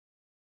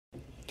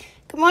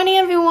Good morning,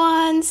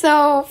 everyone.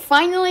 So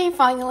finally,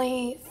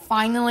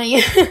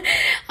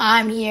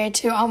 I'm here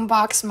to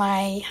unbox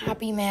my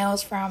Happy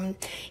Mails from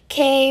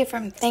Kay,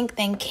 from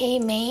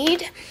ThinkThanKay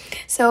made.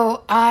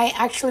 So I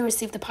actually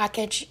received the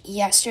package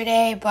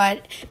yesterday,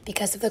 but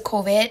because of the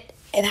COVID,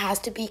 it has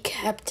to be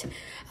kept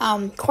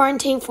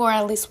quarantined for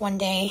at least one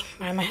day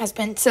by my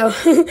husband. So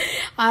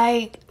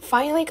I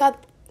finally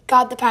got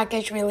the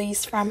package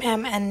released from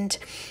him, and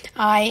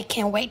I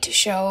can't wait to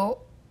show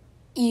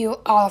you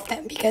all of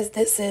them because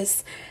this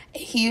is a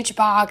huge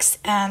box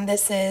and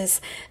this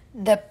is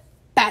the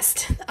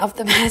best of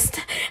the best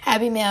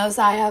Happy Meals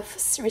I have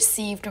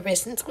received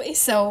recently.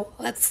 So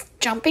let's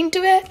jump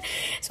into it.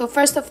 So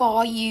first of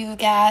all, you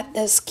get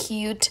this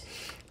cute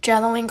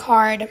journaling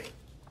card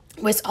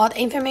with all the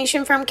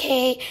information from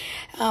Kay,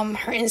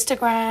 her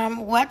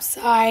Instagram,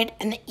 website,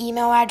 and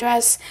email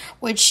address,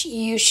 which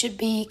you should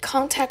be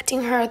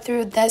contacting her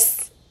through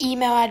this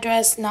email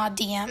address, not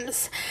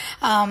DMs,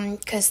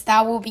 because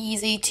that will be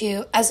easy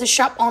to, as a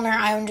shop owner,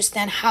 I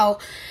understand how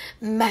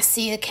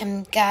messy it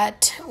can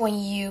get when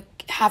you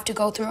have to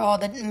go through all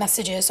the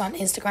messages on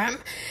Instagram.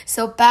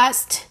 So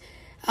best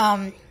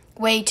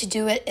way to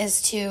do it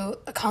is to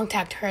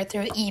contact her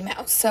through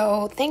email.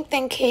 So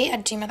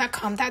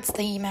ThinkThanKay@gmail.com, that's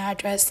the email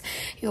address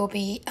you'll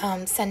be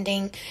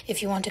sending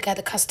if you want to get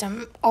the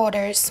custom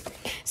orders.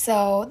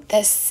 So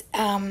this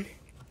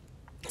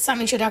some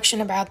introduction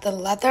about the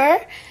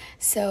leather.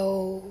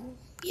 So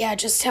yeah,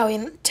 just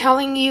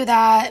telling you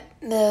that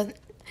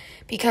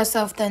because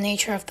of the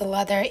nature of the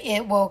leather,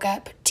 it will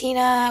get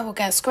patina, will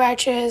get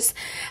scratches,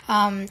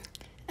 and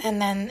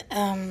then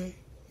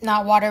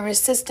not water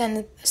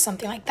resistant,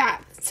 something like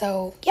that.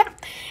 So yeah,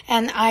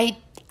 and I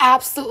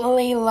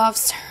absolutely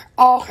loves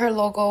all her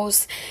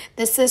logos.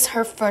 This is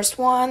her first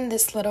one,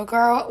 this little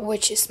girl,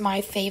 which is my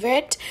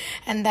favorite,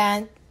 and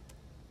then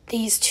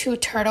these two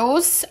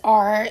turtles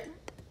are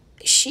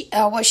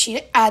what she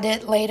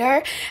added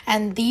later,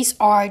 and these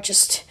are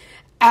just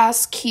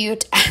as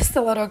cute as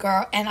the little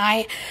girl, and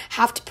I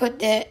have to put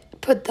the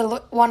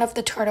one of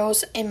the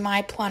turtles in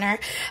my planner,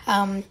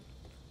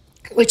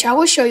 which I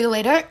will show you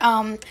later.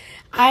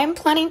 I'm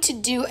planning to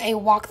do a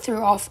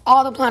walkthrough of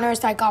all the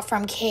planners I got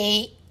from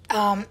Kay,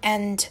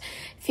 and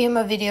film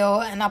a video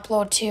and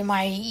upload to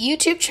my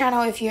YouTube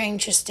channel if you're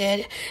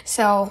interested.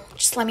 So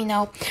just let me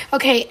know.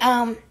 Okay,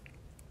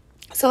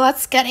 so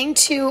let's get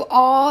into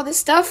all this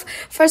stuff.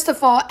 First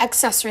of all,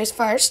 accessories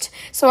first.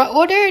 So I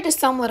ordered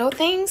some little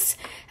things.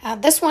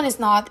 This one is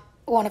not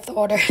one of the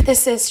order.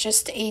 This is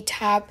just a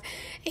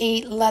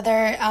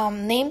leather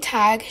name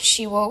tag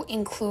she will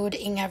include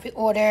in every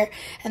order.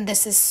 And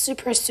this is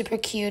super, super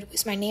cute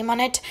with my name on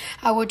it.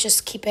 I will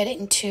just keep it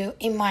in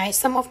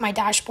some of my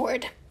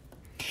dashboard.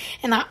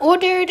 And I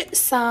ordered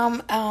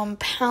some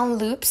pound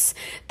loops.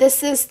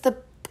 This is the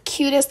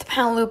cutest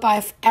pound loop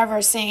I've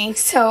ever seen,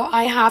 so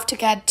I have to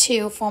get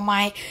two for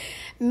my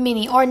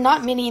mini, or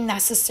not mini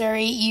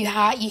necessary. You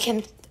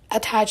can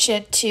attach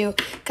it to,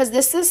 because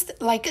this is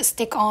like a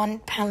stick-on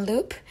pound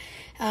loop.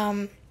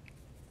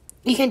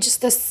 You can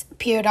just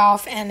peel it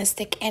off and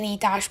stick any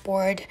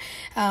dashboard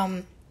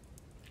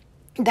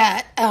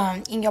that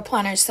in your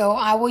planner. So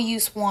I will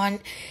use one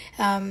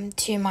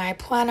to my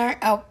planner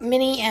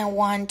mini and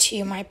one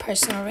to my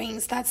personal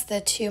rings. That's the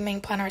two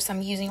main planners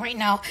I'm using right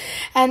now.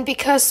 And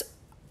because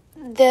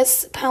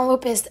this pound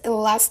loop is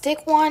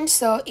elastic one,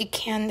 so it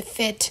can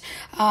fit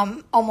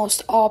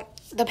almost all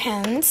the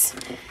pens.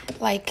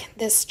 Like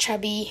this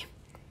chubby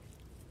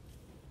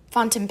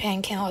fountain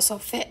pen can also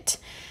fit,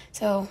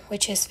 so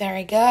which is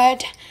very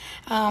good.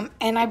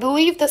 And I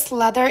believe this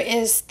leather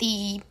is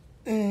the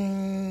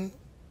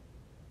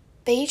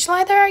beige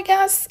leather, I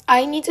guess.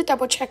 I need to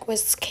double check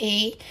with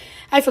Kay.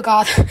 I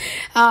forgot.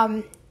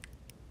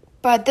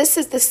 But this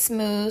is the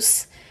smooth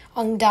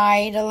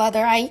undyed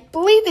leather. I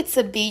believe it's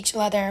a beige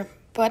leather,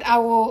 but I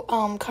will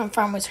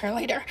confirm with her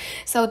later.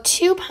 So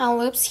 2 pound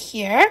loops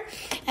here,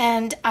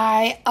 and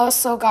I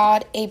also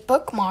got a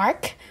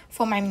bookmark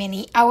for my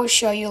mini. I will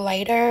show you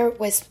later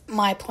with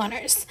my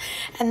planners.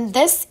 And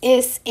this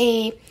is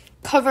a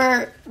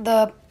cover,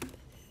 the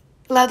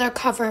leather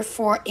cover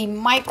for a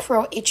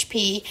micro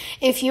HP.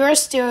 If you're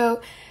still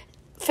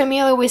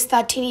familiar with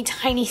that teeny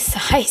tiny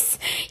size,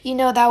 you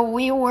know that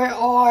we were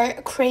all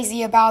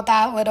crazy about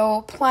that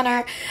little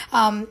planner.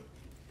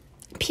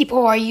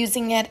 People are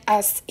using it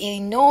as a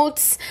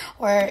notes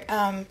or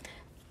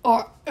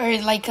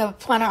like a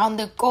planner on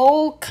the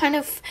go kind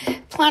of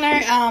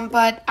planner,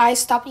 but I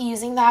stopped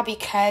using that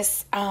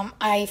because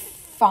I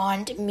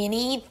found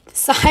mini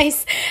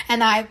size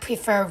and I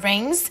prefer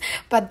rings.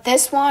 But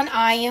this one,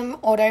 I am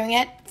ordering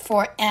it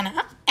for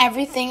Anna.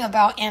 Everything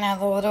about Anna,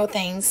 the little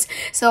things.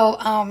 So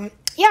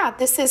yeah,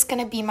 this is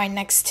gonna be my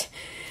next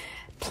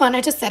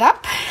planner to set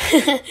up.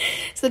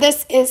 So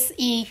this is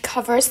a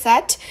cover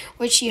set,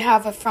 which you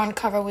have a front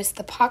cover with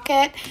the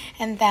pocket,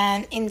 and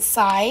then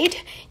inside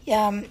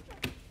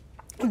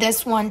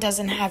This one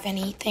doesn't have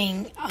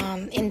anything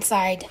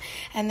inside.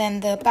 And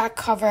then the back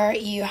cover,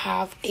 you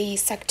have a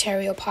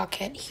secretarial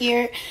pocket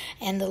here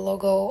and the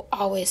logo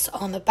always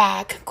on the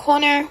back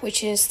corner,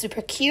 which is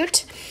super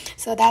cute.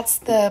 So that's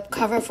the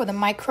cover for the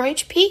micro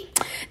HP.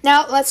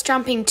 Now let's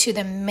jump into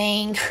the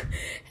main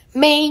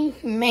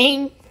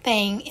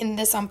thing in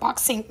this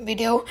unboxing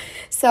video.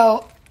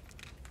 So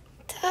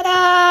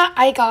ta-da!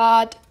 I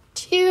got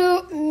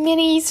 2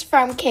 minis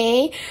from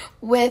Kay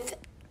with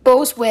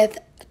both with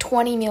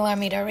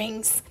 20mm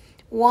rings,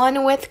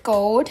 one with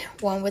gold,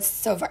 one with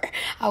silver.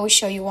 I will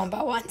show you one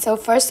by one. So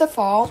first of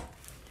all,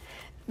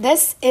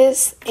 this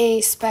is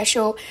a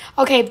special.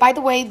 Okay, by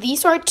the way,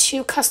 these are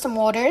 2 custom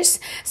orders.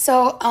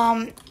 So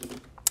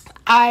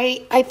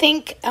I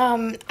think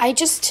I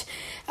just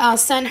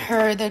sent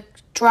her the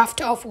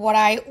draft of what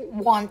I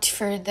want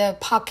for the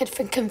pocket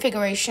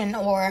configuration,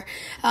 or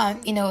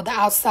the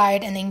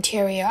outside and the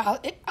interior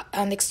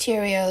and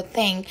exterior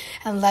thing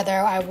and leather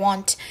I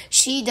want.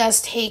 She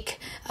does take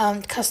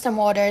custom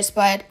orders,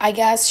 but I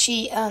guess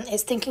she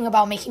is thinking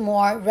about making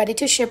more ready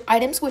to ship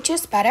items, which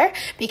is better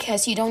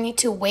because you don't need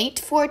to wait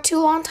for too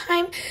long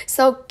time.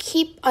 So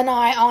keep an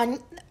eye on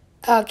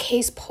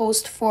Kay's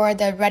post for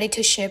the ready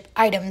to ship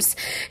items.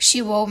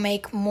 She will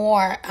make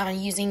more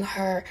using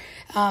her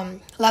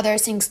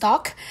leathers in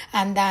stock,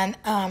 and then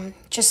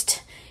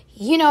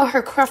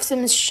her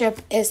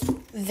craftsmanship is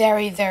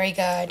very, very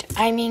good.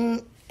 I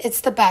mean, it's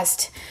the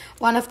best,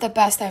 one of the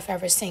best I've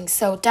ever seen.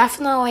 So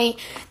definitely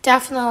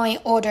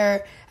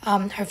order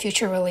her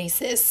future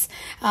releases.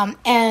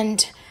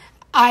 And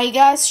I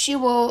guess she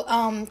will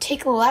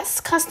take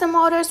less custom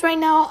orders right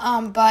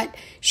now, but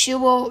she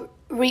will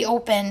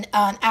reopen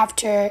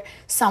after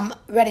some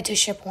ready to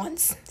ship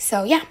ones.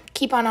 So yeah,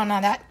 keep on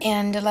that.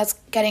 And let's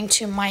get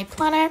into my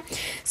planner.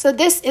 So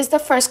this is the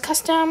first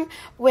custom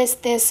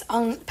with this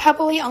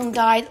pebbly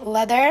undyed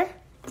leather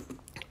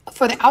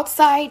for the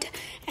outside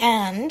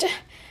and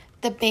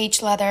the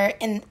beige leather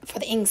for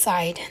the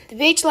inside. The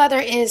beige leather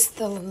is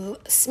the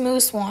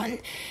smooth one,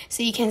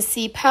 so you can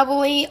see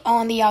pebbly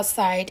on the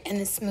outside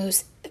and the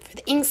smooth for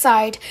the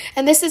inside.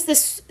 And this is the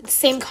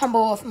same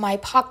combo of my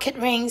pocket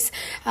rings,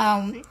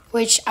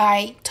 which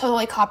I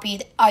totally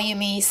copied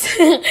Ayumi's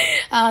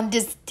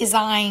this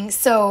design.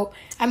 So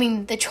I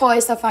mean, the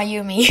choice of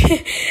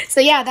Ayumi.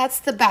 So yeah, that's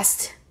the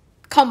best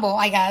combo,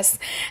 I guess.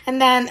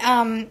 And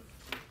then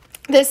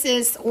this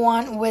is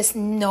one with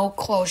no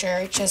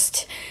closure,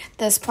 just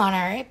this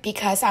planner,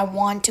 because I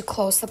want to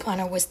close the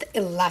planner with the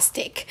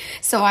elastic.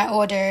 So I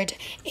ordered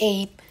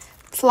a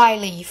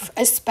flyleaf,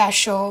 a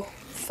special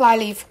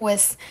flyleaf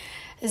with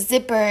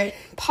zipper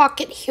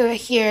pocket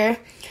here,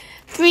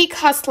 3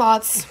 cut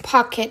slots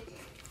pocket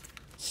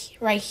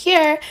right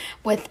here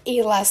with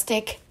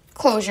elastic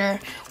closure,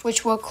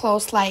 which will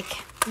close like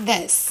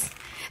this.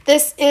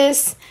 This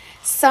is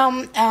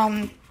some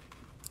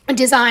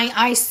design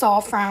I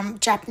saw from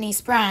Japanese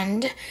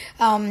brand.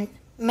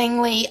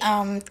 Mainly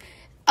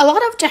a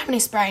lot of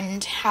Japanese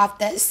brands have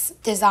this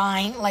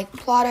design, like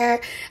Plotter,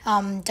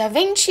 Da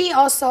Vinci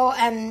also,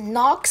 and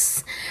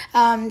Knox.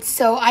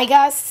 So I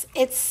guess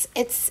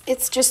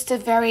it's just a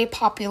very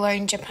popular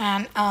in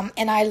Japan,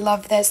 and I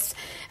love this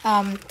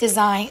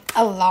design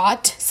a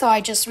lot. So I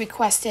just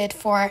requested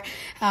for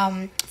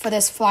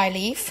this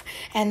flyleaf,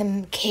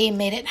 and Kay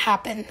made it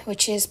happen,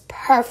 which is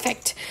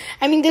perfect.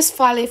 I mean, this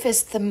flyleaf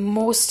is the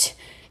most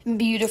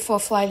beautiful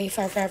flyleaf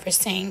I've ever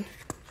seen.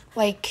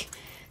 Like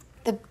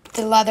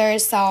the leather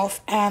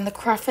itself and the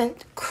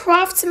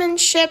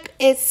craftsmanship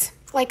is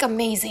like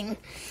amazing.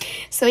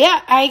 So yeah,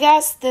 I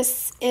guess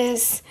this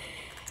is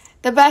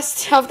the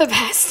best of the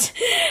best.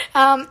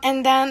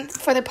 And then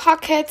for the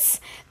pockets,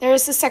 there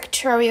is a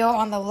secretarial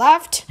on the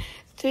left,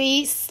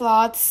 3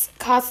 slots,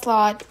 cut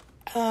slot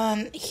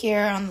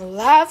here on the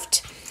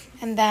left,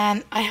 and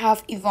then I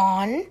have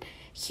Yvonne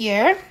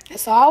here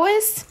as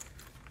always.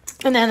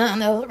 And then on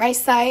the right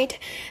side,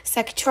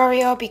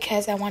 secretarial,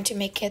 because I want to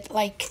make it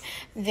like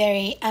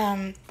very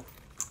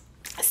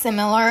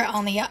similar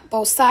on the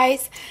both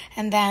sides.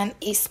 And then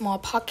a small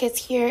pocket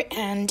here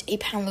and a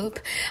pen loop.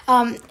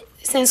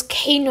 Since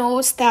Kay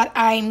knows that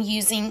I'm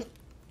using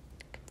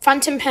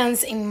fountain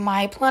pens in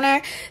my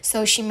planner,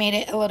 so she made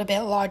it a little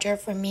bit larger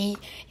for me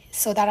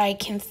so that I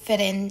can fit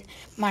in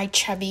my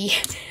chubby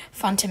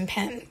fountain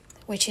pen,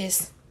 which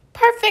is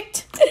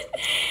perfect.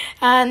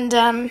 And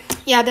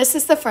yeah, this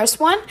is the first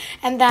one,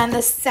 and then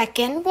the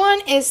second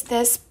one is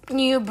this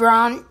new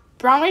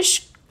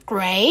brownish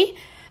gray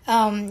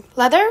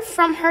leather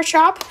from her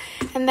shop,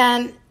 and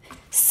then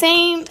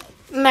same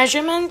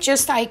measurement,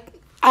 just I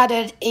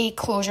added a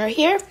closure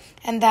here.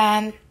 And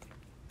then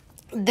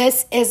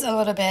this is a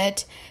little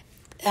bit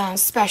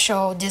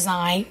special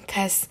design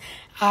because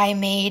I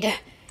made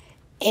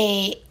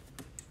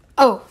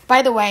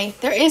by the way,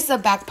 there is a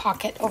back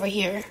pocket over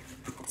here.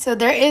 So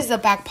there is a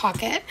back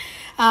pocket.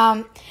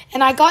 And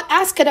I got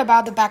asked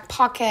about the back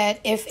pocket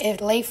if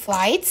it lay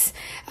flat.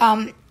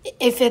 I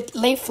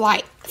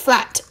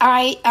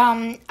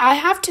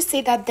have to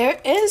say that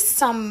there is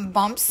some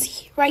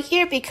bumps right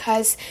here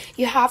because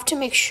you have to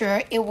make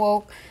sure it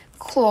will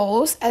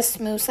close as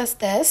smooth as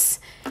this.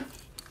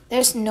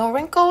 There's no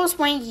wrinkles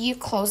when you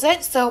close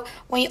it. So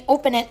when you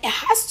open it, it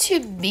has to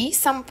be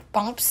some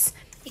bumps.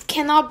 It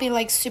cannot be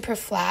like super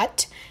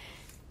flat.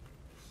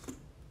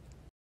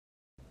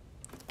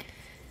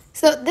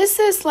 So this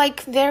is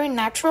like very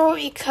natural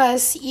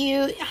because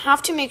you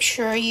have to make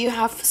sure you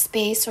have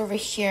space over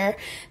here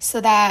so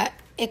that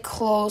it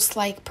closes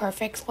like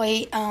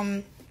perfectly,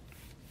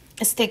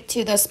 stick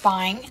to the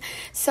spine.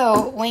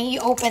 So when you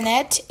open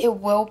it, it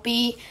will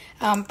be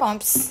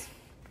bumps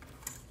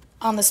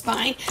on the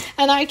spine.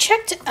 And I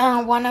checked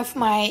one of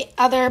my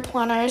other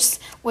planners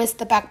with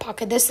the back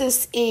pocket. This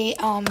is a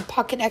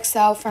Pocket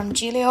XL from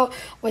Giglio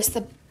with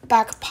the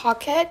back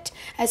pocket.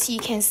 As you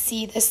can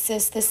see, this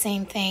is the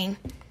same thing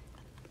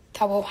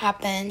that will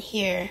happen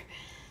here.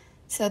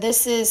 So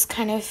this is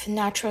kind of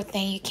natural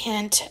thing. You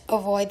can't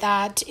avoid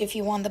that if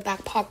you want the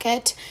back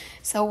pocket.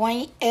 So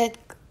when it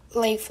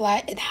lay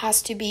flat, it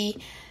has to be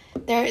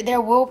there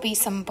will be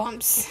some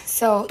bumps.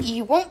 So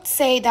you won't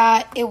say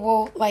that it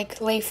will like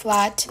lay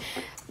flat,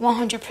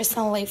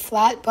 100% lay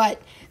flat,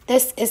 but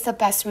this is the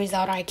best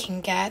result I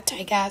can get,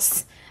 I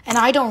guess. And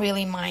I don't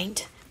really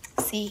mind.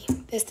 See,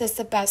 this is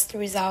the best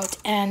result,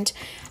 and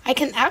I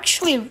can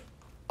actually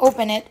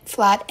open it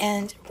flat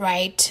and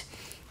write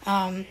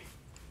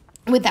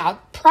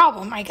without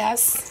problem, I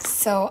guess.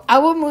 So I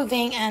will move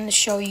in and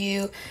show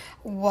you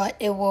what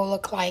it will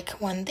look like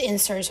when the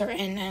inserts are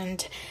in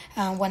and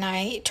when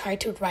I try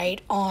to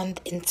write on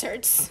the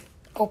inserts,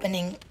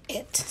 opening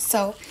it.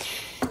 So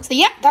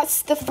yeah,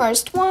 that's the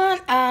first one,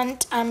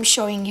 and I'm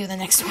showing you the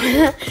next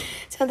one.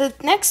 So the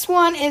next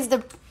one is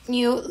the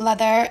new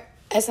leather,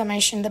 as I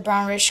mentioned, the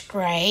brownish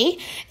gray.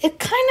 It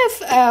kind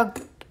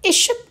of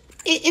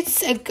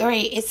it's a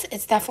gray.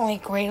 It's definitely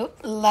gray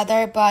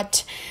leather,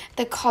 but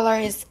the color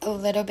is a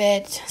little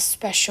bit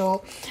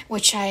special,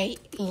 which I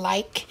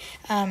like.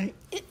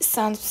 It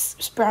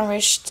sounds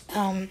brownish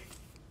tones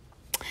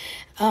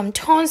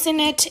in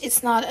it.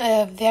 It's not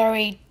a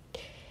very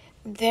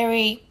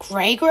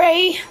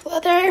gray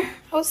leather,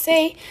 I would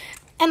say,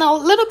 and a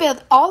little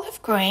bit olive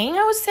green,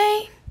 I would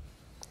say.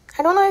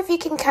 I don't know if you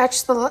can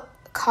catch the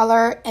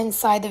color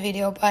inside the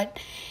video, but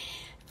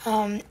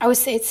I would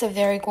say it's a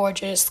very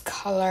gorgeous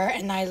color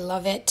and I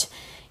love it.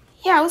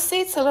 Yeah, I would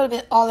say it's a little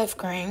bit olive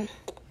green,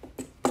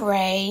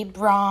 gray,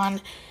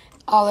 brown,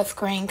 olive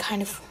green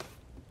kind of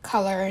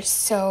color.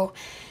 So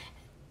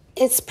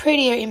it's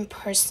prettier in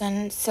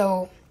person.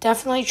 So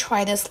definitely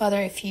try this leather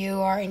if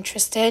you are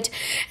interested.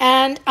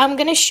 And I'm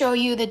going to show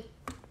you the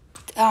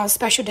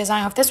special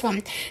design of this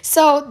one.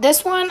 So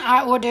this one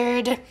I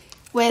ordered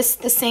with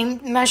the same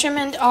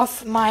measurement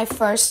of my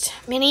first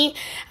mini,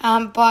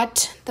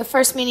 but the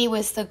first mini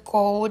was the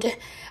gold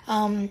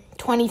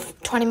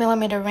 20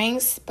 millimeter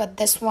rings, but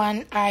this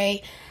one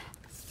I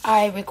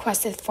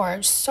requested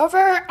for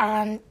silver,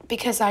 and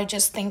because I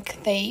just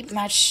think they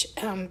match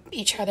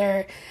each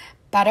other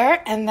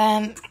better. And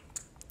then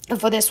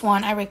for this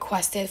one I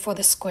requested for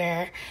the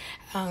square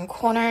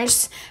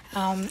corners,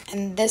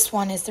 and this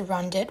one is the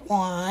rounded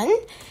one,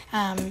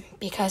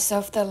 because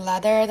of the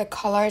leather, the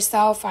color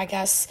itself, I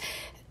guess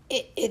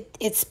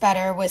it's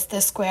better with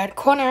the squared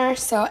corner.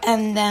 So,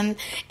 and then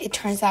it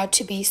turns out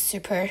to be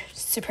super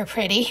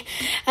pretty.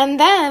 And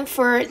then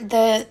for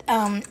the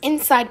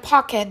inside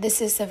pocket,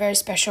 this is a very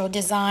special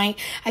design.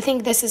 I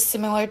think this is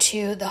similar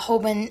to the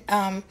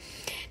Hoban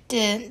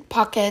the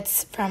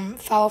pockets from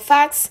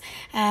Halifax,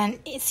 and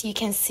as you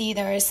can see,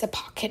 there is a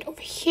pocket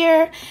over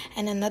here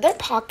and another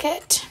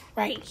pocket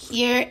right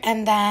here,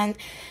 and then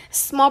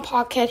small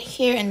pocket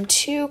here and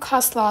two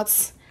cut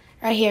slots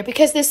right here,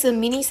 because this is a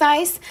mini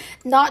size,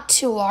 not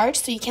too large,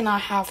 so you cannot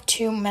have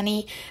too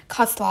many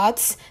cut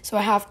slots. So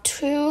I have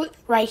two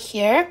right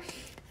here,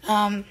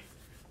 and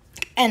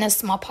a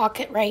small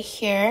pocket right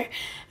here,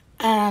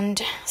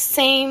 and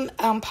same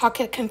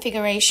pocket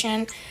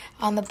configuration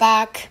on the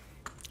back.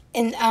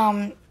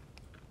 And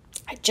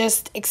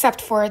just except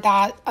for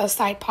that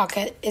side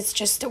pocket, it's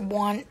just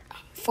one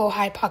full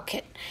high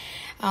pocket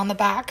on the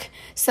back.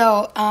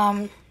 So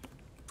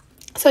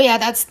so yeah,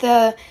 that's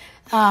the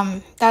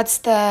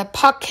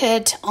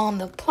pocket on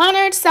the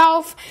planner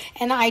itself.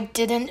 And I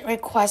didn't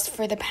request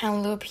for the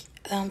pen loop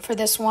for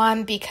this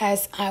one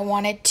because I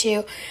wanted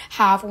to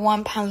have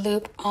one pen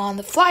loop on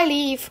the fly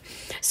leaf.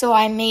 So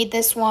I made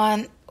this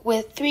one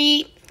with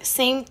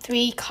same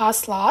three cut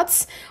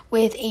slots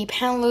with a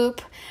pen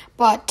loop,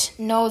 but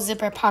no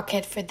zipper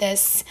pocket for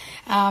this.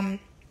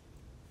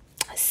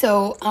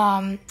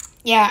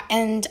 Yeah,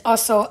 and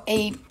also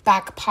a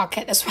back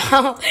pocket as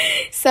well.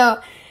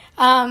 So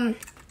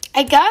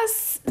I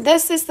guess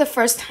this is the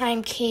first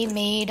time Kay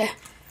made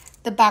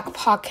the back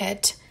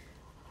pocket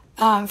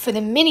for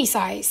the mini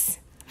size.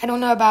 I don't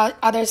know about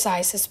other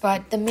sizes,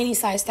 but the mini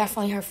size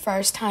definitely her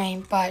first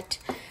time. But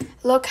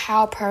look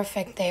how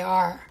perfect they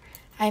are.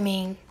 I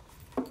mean,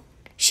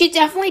 she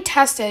definitely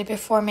tested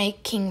before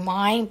making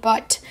mine,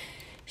 but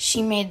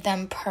she made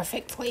them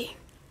perfectly.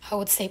 I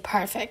would say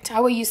perfect. I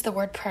will use the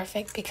word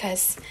perfect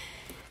because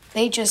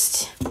they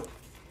just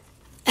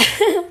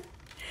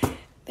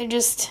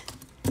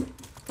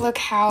look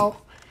how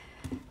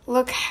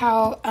look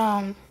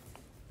how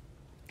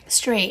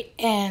straight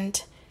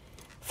and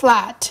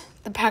flat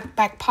the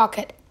back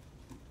pocket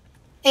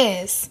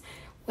is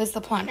with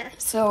the planner.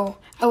 So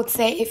I would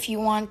say if you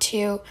want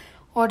to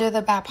order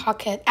the back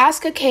pocket,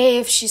 ask Kay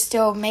if she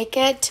still make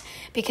it,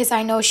 because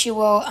I know she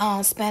will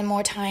spend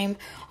more time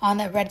on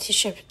the ready to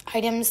ship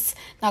items,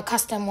 not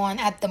custom one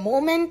at the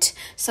moment.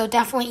 So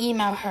definitely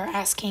email her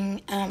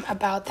asking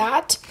about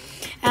that.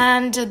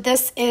 And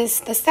this is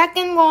the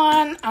second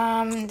one,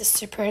 the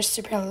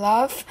super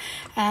love.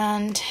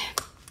 And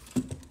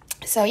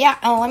so yeah,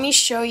 let me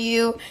show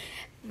you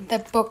the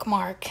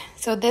bookmark.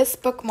 So this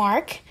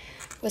bookmark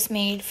was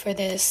made for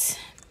this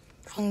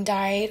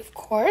undyed, of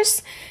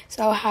course.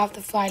 So I'll have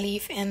the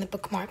flyleaf and the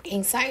bookmark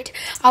inside.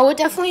 I will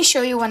definitely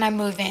show you when I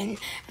move in,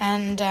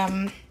 and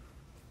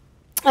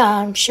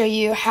show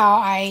you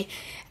how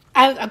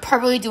I'll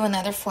probably do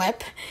another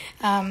flip.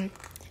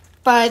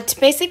 But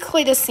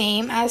basically the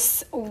same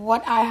as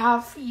what I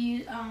have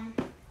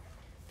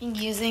been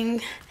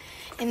using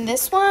in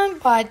this one,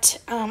 but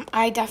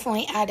I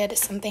definitely added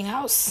something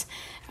else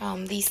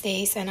these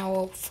days, and I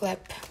will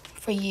flip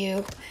for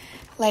you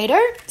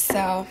later.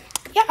 So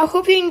yeah, I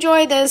hope you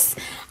enjoy this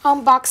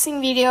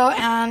unboxing video,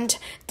 and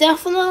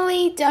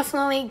definitely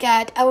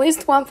get at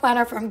least one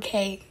planner from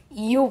Kay.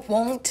 You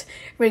won't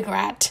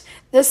regret.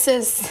 This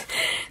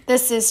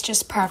is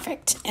just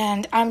perfect,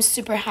 and I'm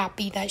super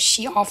happy that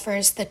she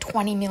offers the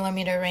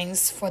 20mm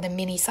rings for the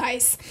mini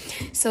size.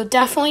 So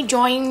definitely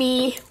join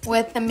me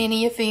with the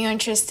mini if you're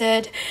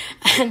interested,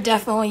 and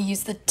definitely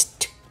use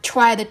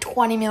try the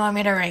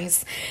 20mm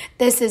rings.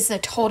 This is a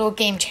total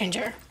game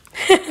changer.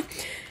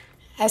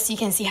 As you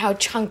can see how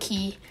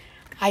chunky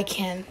I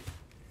can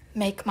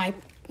make my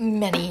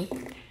mini.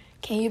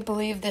 Can you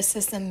believe this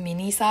is a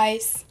mini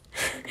size?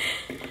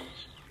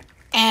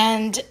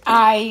 And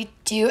I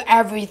do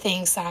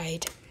everything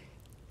side.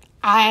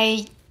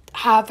 I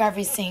have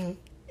everything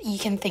you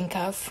can think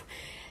of.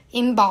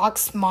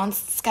 Inbox,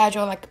 month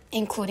schedule, like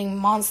including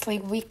monthly,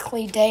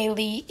 weekly,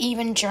 daily,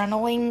 even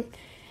journaling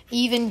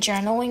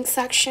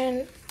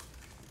section.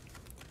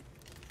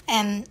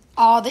 And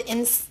all the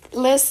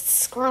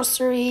lists,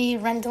 grocery,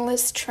 rental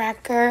list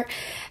tracker,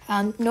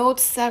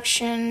 notes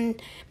section,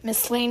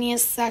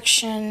 miscellaneous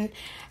section,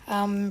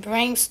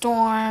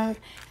 brainstorm,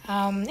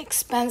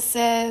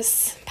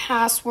 expenses,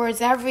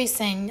 passwords,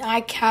 everything.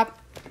 I kept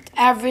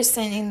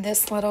everything in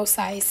this little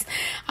size.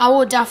 I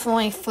will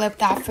definitely flip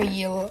that for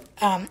you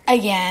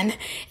again.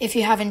 If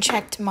you haven't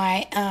checked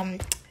my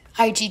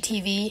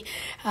IGTV,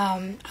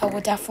 I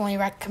would definitely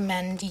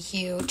recommend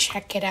you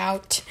check it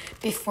out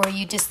before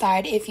you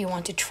decide if you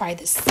want to try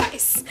this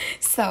size.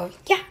 So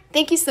yeah,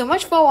 thank you so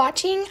much for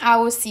watching. I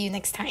will see you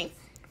next time.